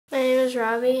is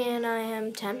Robbie and I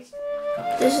am 10.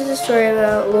 This is a story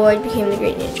about Lloyd became the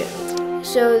great ninja.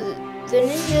 So the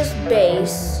ninja's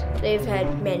base, they've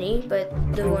had many, but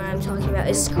the one I'm talking about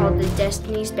is called the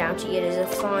Destiny's Bounty. It is a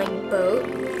flying boat.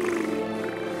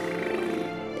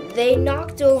 They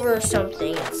knocked over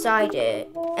something inside it,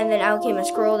 and then out came a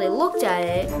scroll. They looked at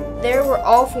it. There were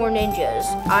all 4 ninjas: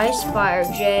 Ice, Fire,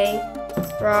 Jay,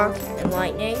 Rock, and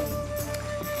Lightning.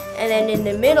 And then in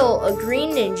the middle, a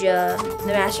green ninja, the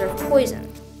master of poison.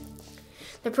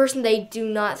 The person they do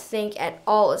not think at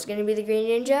all is going to be the green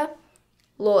ninja,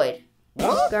 Lloyd,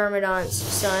 Garmadon's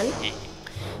son.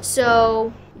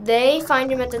 So they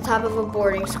find him at the top of a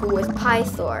boarding school with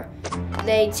Pythor.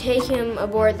 They take him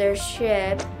aboard their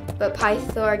ship, but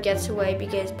Pythor gets away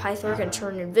because Pythor can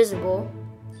turn invisible.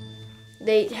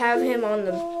 They have him on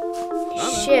the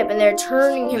ship and they're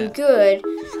turning him good,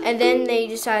 and then they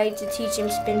decide to teach him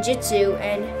spinjitzu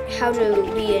and how to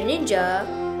be a ninja,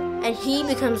 and he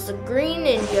becomes the green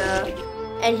ninja,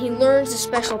 and he learns a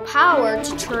special power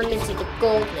to turn into the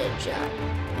gold ninja.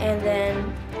 And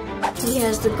then he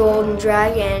has the golden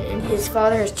dragon, and his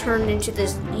father has turned into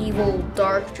this evil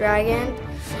dark dragon,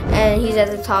 and he's at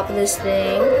the top of this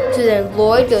thing. So then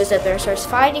Lloyd goes up there and starts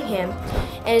fighting him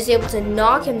and is able to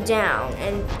knock him down,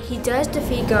 and he does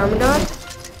defeat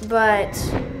Garmadon, but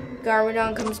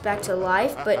Garmadon comes back to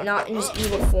life, but not in his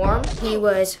evil form. He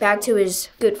was back to his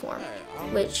good form,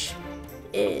 which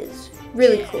is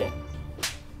really cool.